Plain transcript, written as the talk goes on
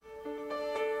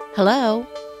Hello.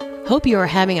 Hope you are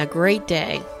having a great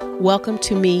day. Welcome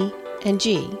to Me and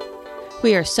G.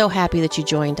 We are so happy that you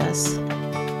joined us.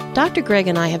 Dr. Greg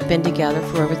and I have been together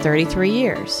for over 33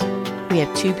 years. We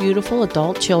have 2 beautiful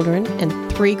adult children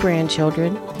and 3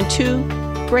 grandchildren and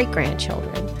 2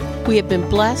 great-grandchildren. We have been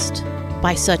blessed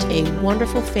by such a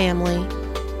wonderful family.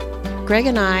 Greg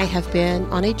and I have been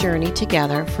on a journey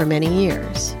together for many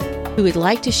years. We would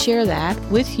like to share that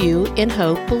with you in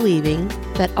hope, believing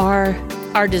that our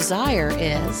desire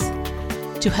is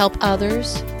to help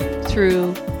others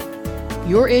through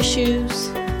your issues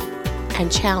and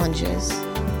challenges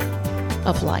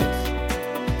of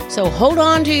life. So hold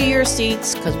on to your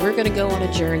seats because we're going to go on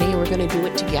a journey and we're going to do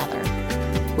it together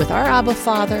with our Abba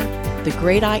Father, the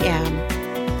great I Am.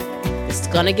 It's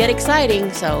going to get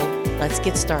exciting, so let's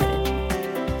get started.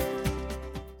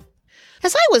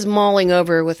 As I was mulling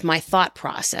over with my thought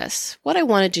process, what I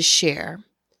wanted to share,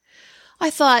 I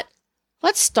thought,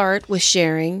 let's start with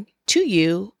sharing to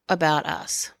you about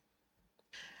us.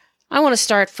 I want to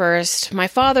start first. My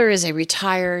father is a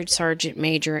retired sergeant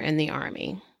major in the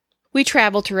Army. We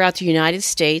traveled throughout the United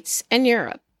States and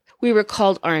Europe. We were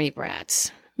called Army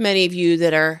brats. Many of you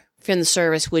that are in the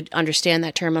service would understand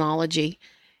that terminology.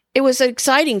 It was an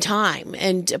exciting time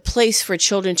and a place for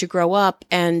children to grow up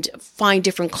and find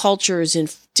different cultures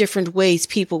and different ways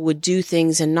people would do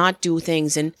things and not do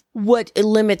things and what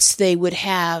limits they would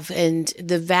have and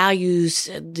the values,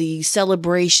 the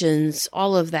celebrations,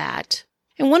 all of that.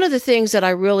 And one of the things that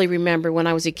I really remember when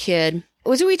I was a kid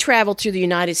was we traveled through the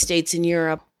United States and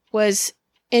Europe was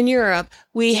in Europe,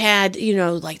 we had,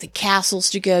 like the castles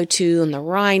to go to and the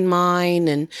Rhine mine,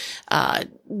 and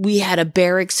we had a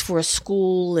barracks for a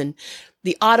school and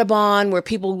the Autobahn where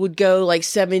people would go like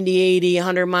 70, 80,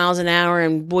 100 miles an hour.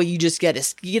 And boy, you just get a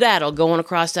skedaddle going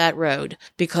across that road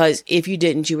because if you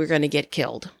didn't, you were going to get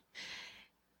killed.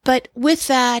 But with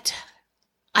that,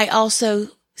 I also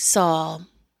saw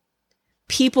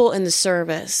people in the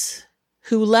service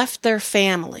who left their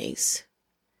families.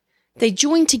 They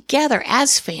joined together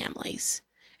as families,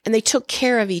 and they took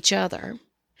care of each other.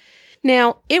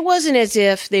 Now, it wasn't as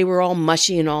if they were all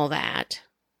mushy and all that,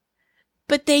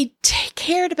 but they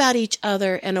cared about each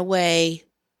other in a way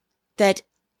that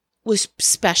was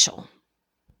special.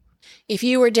 If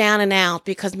you were down and out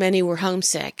because many were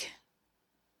homesick,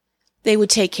 they would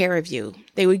take care of you.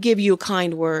 They would give you a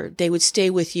kind word. They would stay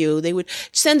with you. They would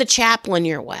send a chaplain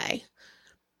your way.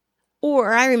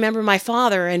 Or I remember my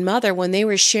father and mother, when they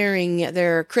were sharing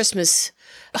their Christmas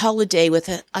holiday with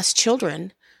us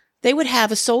children, they would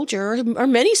have a soldier or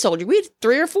many soldiers. We had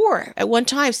 3 or 4 at one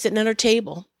time sitting at our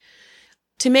table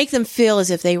to make them feel as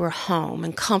if they were home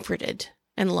and comforted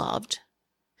and loved.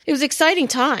 It was exciting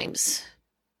times.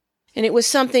 And it was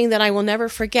something that I will never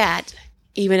forget,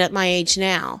 even at my age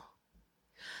now.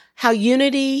 How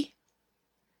unity,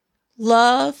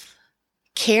 love,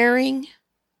 caring,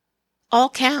 all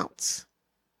counts.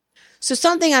 So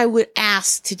something I would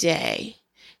ask today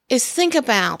is think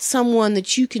about someone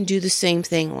that you can do the same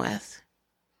thing with.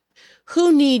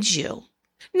 Who needs you?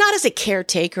 Not as a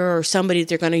caretaker or somebody that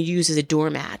they're going to use as a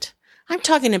doormat. I'm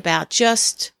talking about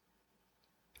just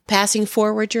passing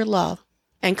forward your love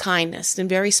and kindness in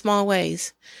very small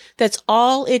ways. That's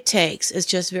all it takes, is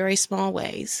just very small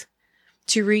ways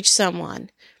to reach someone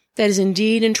that is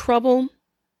indeed in trouble.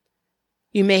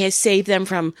 You may have saved them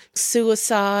from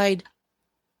suicide,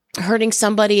 hurting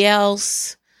somebody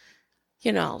else,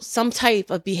 some type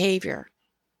of behavior.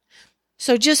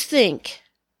 So just think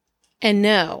and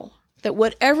know that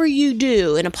whatever you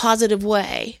do in a positive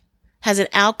way has an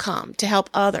outcome to help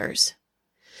others.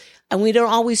 And we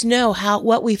don't always know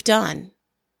what we've done.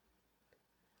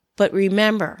 But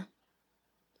remember,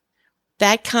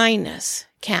 that kindness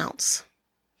counts.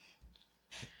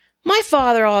 My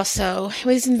father also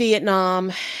was in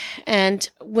Vietnam, and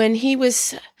when he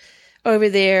was over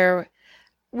there,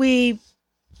 we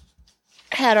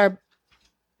had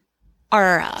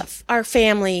our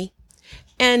family,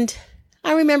 and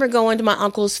I remember going to my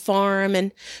uncle's farm,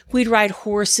 and we'd ride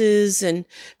horses and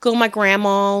go to my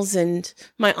grandma's and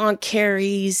my Aunt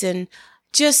Carrie's, and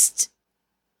just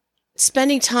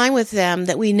spending time with them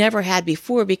that we never had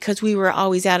before because we were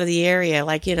always out of the area,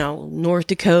 like, North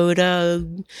Dakota,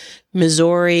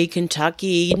 Missouri,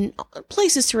 Kentucky, and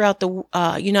places throughout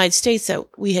the United States that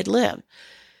we had lived.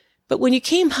 But when you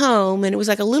came home and it was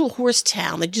like a little horse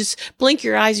town that just blink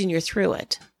your eyes and you're through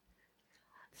it.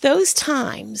 Those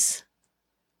times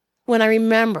when I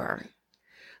remember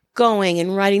going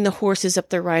and riding the horses up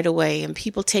the right of way and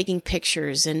people taking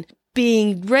pictures and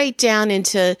being right down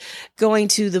into going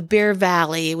to the Bear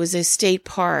Valley. It was a state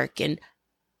park, and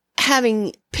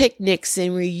having picnics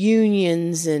and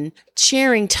reunions and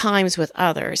sharing times with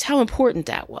others, how important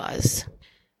that was.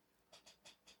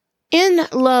 In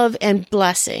love and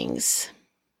blessings,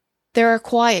 there are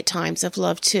quiet times of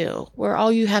love too, where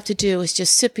all you have to do is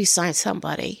just sit beside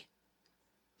somebody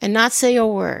and not say a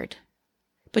word,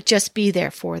 but just be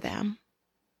there for them.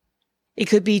 It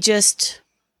could be just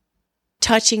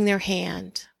touching their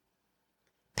hand,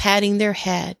 patting their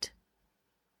head,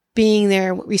 being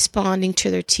there, responding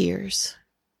to their tears.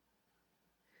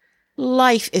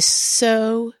 Life is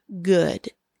so good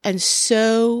and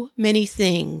so many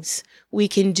things we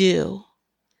can do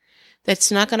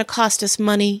that's not going to cost us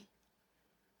money,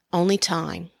 only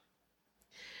time.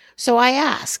 So I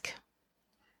ask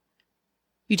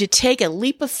you to take a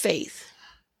leap of faith,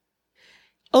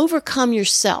 overcome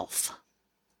yourself,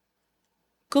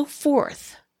 go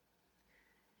forth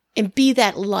and be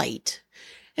that light.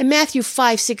 In Matthew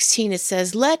 5:16 it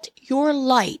says, "Let your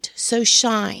light so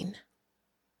shine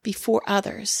before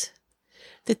others,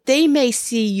 that they may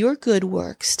see your good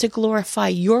works to glorify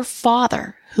your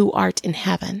Father who art in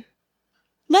heaven."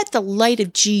 Let the light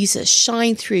of Jesus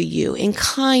shine through you in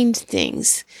kind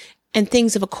things and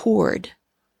things of accord.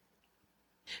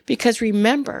 Because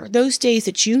remember, those days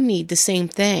that you need the same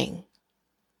thing,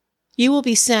 you will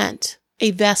be sent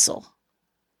a vessel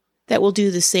that will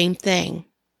do the same thing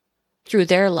through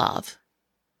their love.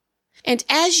 And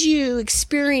as you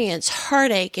experience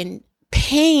heartache and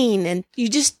pain and you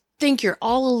just think you're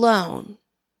all alone,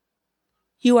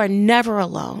 you are never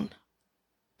alone.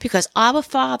 Because Abba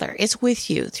Father is with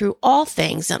you through all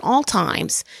things and all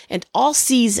times and all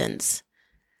seasons.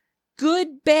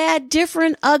 Good, bad,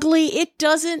 different, ugly, it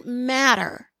doesn't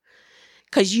matter.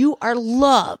 Because you are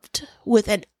loved with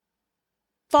a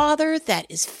Father that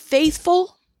is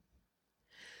faithful,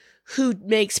 who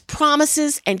makes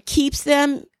promises and keeps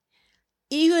them,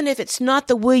 even if it's not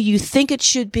the way you think it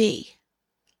should be.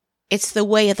 It's the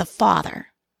way of the Father,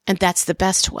 and that's the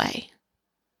best way.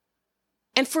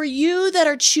 And for you that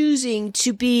are choosing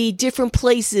to be different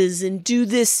places and do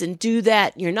this and do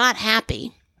that, you're not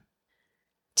happy,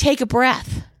 take a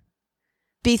breath.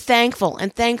 Be thankful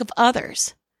and think of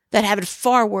others that have it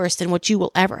far worse than what you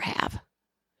will ever have.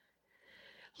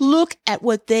 Look at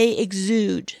what they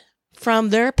exude from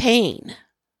their pain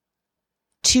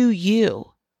to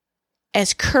you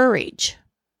as courage.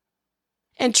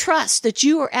 And trust that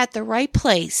you are at the right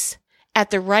place at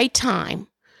the right time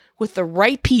with the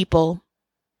right people,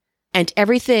 and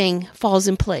everything falls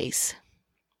in place.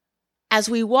 As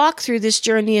we walk through this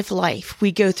journey of life,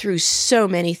 we go through so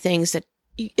many things that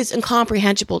it's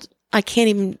incomprehensible. I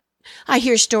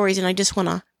hear stories and I just want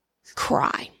to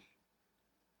cry.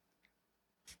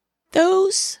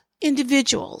 Those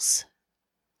individuals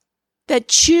that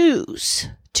choose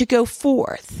to go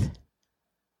forth,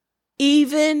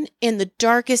 even in the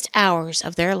darkest hours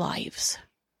of their lives,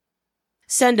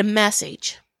 send a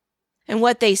message. And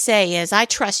what they say is, I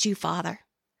trust you, Father.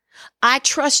 I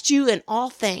trust you in all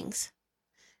things.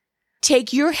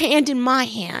 Take your hand in my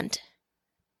hand,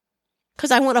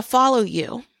 because I want to follow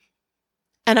you.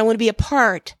 And I want to be a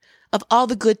part of all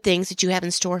the good things that you have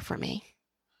in store for me.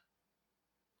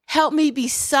 Help me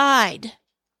beside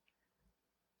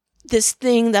this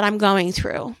thing that I'm going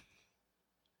through.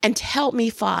 And help me,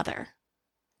 Father,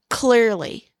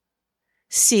 clearly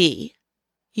see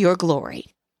your glory.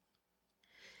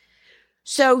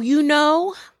 So you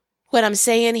know what I'm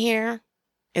saying here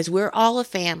is we're all a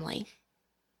family.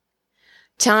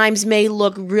 Times may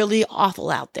look really awful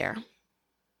out there,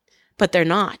 but they're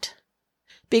not.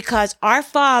 Because our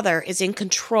Father is in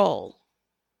control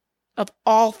of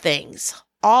all things,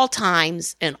 all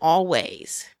times, and all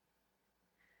ways.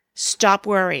 Stop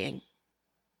worrying.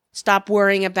 Stop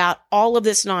worrying about all of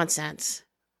this nonsense.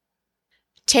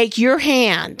 Take your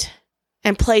hand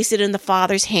and place it in the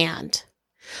Father's hand,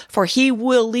 for He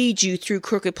will lead you through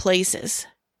crooked places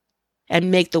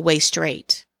and make the way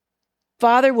straight.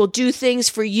 Father will do things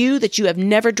for you that you have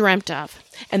never dreamt of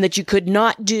and that you could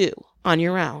not do on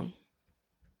your own.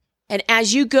 And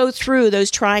as you go through those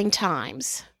trying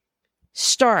times,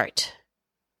 start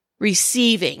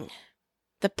receiving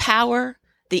the power,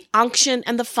 the unction,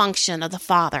 and the function of the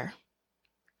Father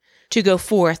to go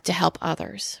forth to help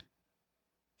others.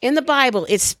 In the Bible,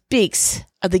 it speaks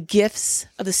of the gifts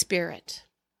of the Spirit.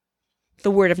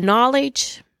 The word of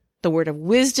knowledge, the word of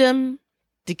wisdom,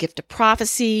 the gift of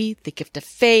prophecy, the gift of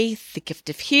faith, the gift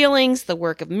of healings, the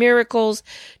work of miracles,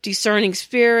 discerning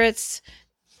spirits.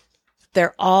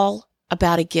 They're all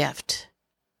about a gift.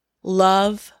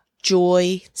 Love,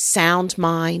 joy, sound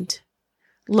mind.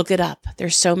 Look it up.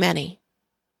 There's so many.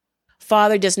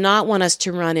 Father does not want us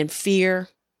to run in fear,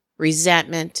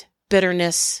 resentment,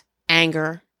 bitterness,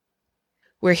 anger.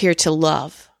 We're here to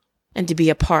love and to be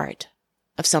a part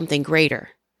of something greater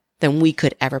than we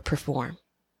could ever perform.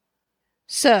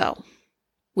 So,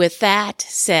 with that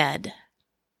said,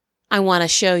 I want to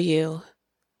show you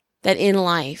that in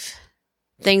life,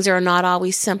 things are not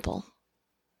always simple,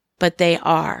 but they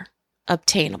are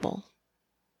obtainable.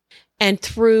 And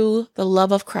through the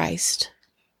love of Christ,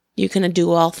 you can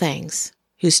do all things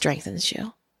who strengthens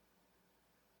you.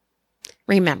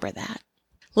 Remember that.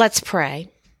 Let's pray.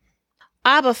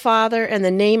 Abba, Father, in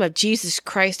the name of Jesus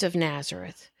Christ of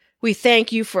Nazareth, we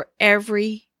thank you for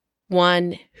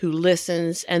everyone who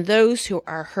listens and those who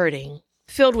are hurting,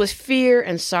 filled with fear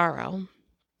and sorrow.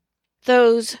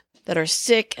 Those that are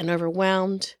sick and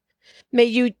overwhelmed, may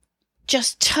you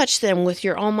just touch them with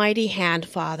your almighty hand,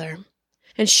 Father,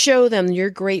 and show them your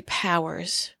great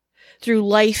powers through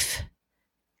life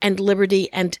and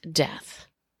liberty and death.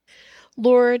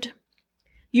 Lord,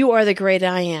 you are the great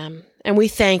I am, and we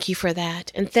thank you for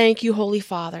that. And thank you, Holy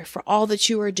Father, for all that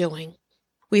you are doing.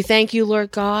 We thank you,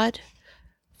 Lord God,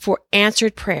 for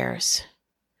answered prayers.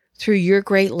 Through your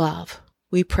great love,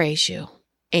 we praise you.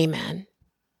 Amen.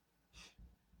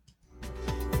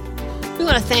 We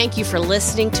want to thank you for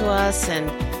listening to us and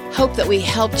hope that we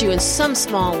helped you in some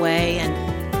small way.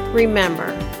 And remember,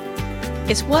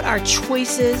 it's what our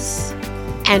choices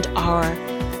and our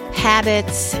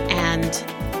habits and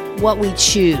what we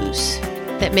choose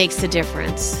that makes the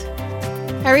difference.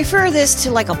 I refer this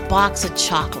to like a box of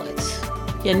chocolates.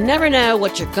 You never know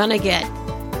what you're going to get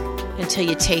until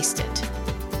you taste it.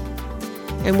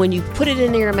 And when you put it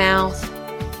into your mouth,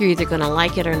 you're either going to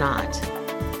like it or not.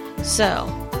 So,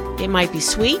 it might be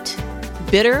sweet,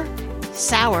 bitter,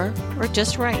 sour, or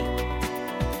just right.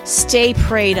 Stay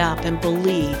prayed up and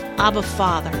believe Abba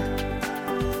Father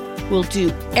will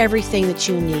do everything that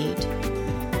you need.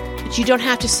 But you don't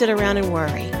have to sit around and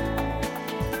worry.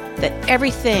 That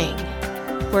everything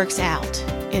works out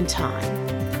in time.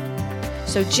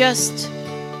 So just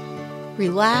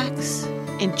relax,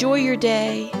 enjoy your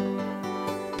day,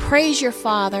 praise your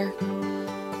Father,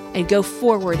 and go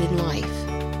forward in life.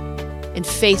 And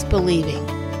faith believing.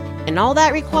 And all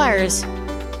that requires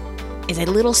is a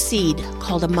little seed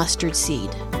called a mustard seed.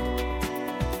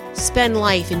 Spend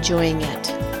life enjoying it.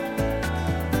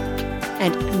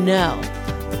 And know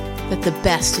that the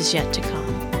best is yet to come.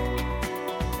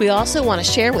 We also want to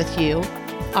share with you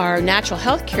our natural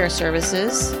health care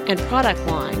services and product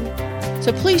line.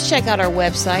 So please check out our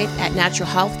website at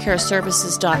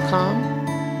naturalhealthcareservices.com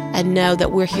and know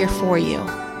that we're here for you.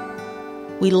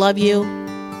 We love you.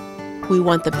 We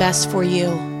want the best for you,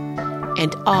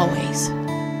 and always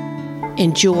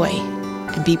enjoy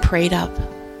and be prayed up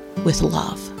with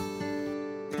love.